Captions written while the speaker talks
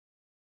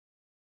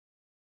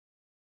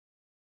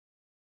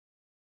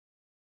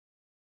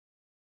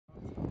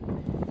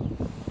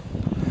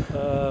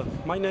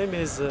My name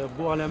is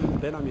Boualem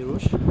Ben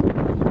Amirouche.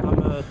 I'm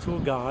a tour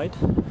guide.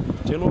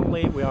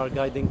 Generally, we are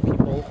guiding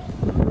people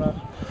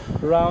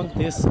around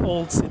this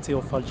old city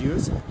of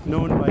Algiers,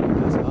 known by the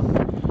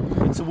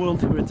Casbah. It's a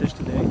World Heritage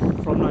today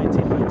from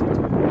 1992.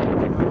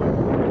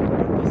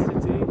 And this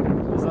city,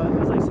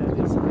 as I said,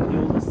 is the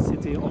oldest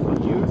city of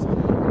Algiers,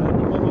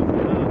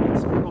 and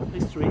it's full of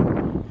history.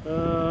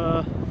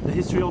 The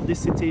history of this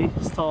city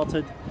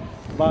started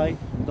by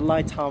the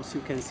lighthouse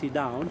you can see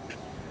down.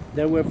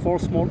 There were 4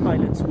 small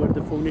islands where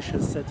the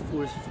Phoenicians set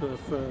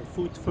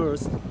foot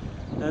first,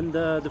 and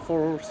the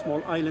 4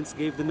 small islands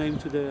gave the name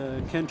to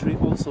the country.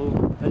 Also,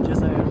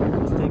 Algeria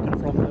was taken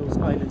from those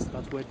islands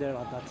that were there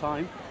at that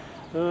time.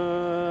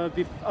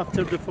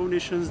 After the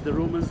Phoenicians, the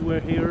Romans were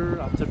here.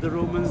 After the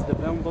Romans, the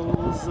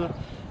Vandals,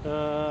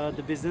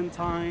 the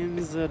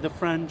Byzantines, the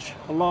French.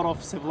 A lot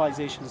of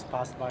civilizations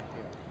passed by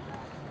here.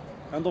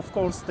 And of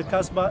course, the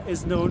Casbah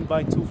is known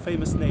by 2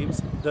 famous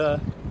names, the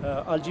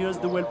Algiers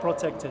the Well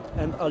Protected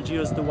and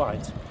Algiers the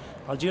White.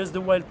 Algiers the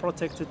Well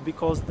Protected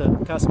because the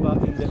Casbah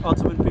in the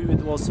Ottoman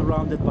period was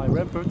surrounded by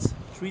ramparts,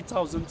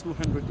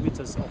 3,200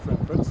 meters of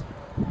ramparts.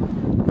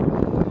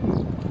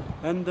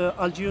 And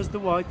Algiers the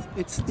White,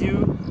 it's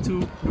due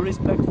to the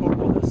respect for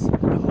others.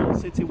 The whole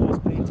city was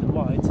painted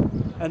white,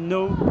 and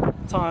no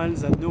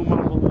tiles and no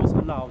marble was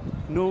allowed.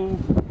 No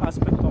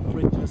aspect of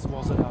richness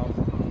was allowed.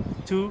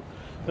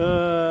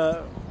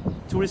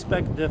 To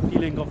respect the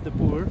feeling of the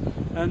poor,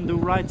 and the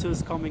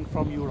writers coming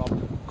from Europe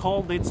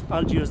called it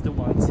Algiers the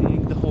White,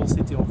 seeing the whole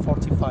city of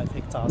 45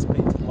 hectares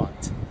painted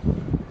white,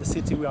 the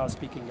city we are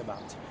speaking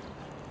about.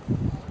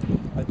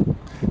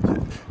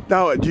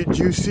 Now, do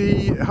you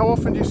see, how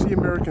often do you see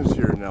Americans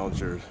here in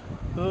Algiers?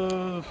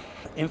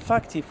 In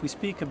fact, if we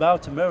speak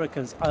about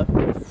Americans,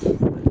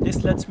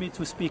 this lets me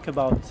to speak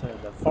about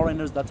the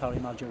foreigners that are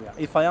in Algeria.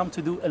 If I am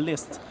to do a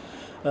list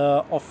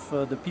of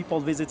the people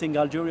visiting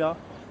Algeria,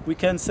 we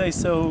can say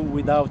so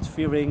without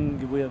fearing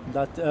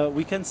that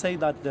we can say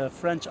that the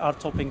French are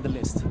topping the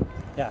list.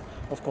 Yeah,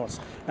 of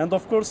course. And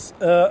of course,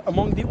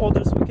 among the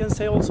others, we can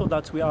say also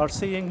that we are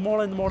seeing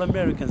more and more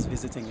Americans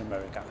visiting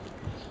America.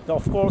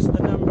 Of course,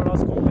 the number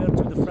as compared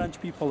to the French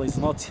people is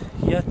not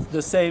yet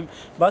the same,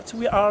 but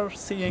we are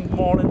seeing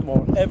more and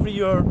more. Every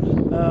year,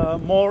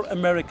 more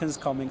Americans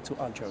coming to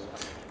Algeria.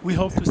 We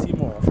hope to see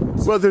more, of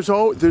course. Well,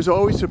 there's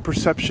always a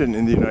perception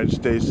in the United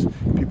States.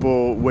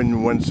 People,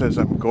 when one says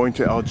I'm going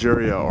to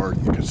Algeria or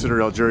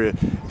consider Algeria,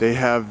 they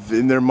have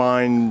in their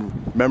mind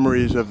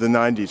memories of the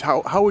 90s.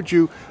 How would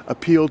you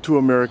appeal to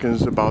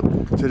Americans about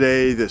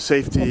today, the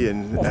safety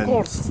and... Of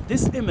course,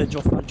 this image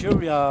of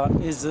Algeria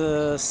is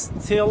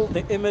still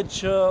the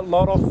image a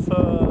lot of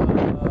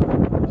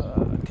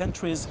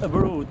countries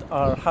abroad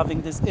are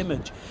having this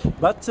image.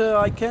 But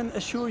I can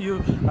assure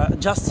you,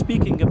 just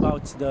speaking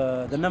about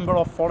the number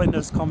of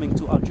foreigners coming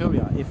to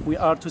Algeria, if we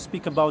are to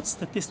speak about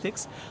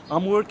statistics,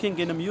 I'm working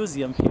in a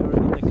museum here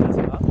in the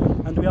Casbah,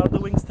 and we are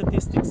doing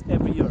statistics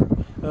every year.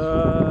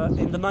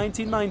 In the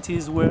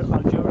 1990s, where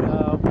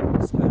Algeria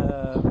was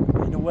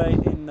in a way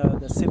in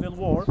the civil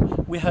war,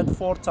 we had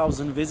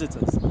 4,000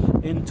 visitors.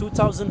 In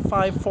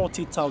 2005,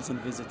 40,000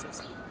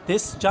 visitors.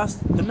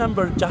 The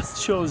number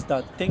just shows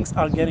that things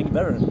are getting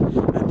better,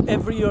 and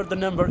every year the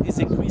number is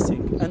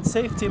increasing, and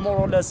safety more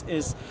or less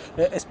is,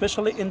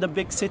 especially in the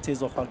big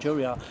cities of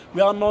Algeria,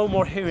 we are no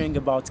more hearing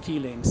about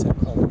killings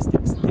and all these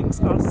things.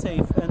 Things are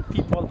safe and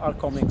people are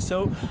coming,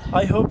 so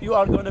I hope you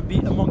are going to be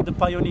among the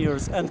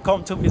pioneers and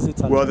come to visit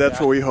Algeria. Well, that's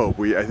what we hope.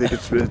 I think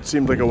it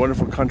seems like a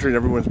wonderful country, and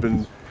everyone's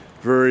been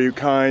very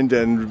kind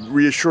and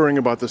reassuring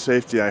about the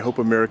safety. I hope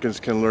Americans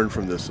can learn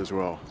from this as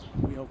well.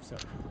 We hope so.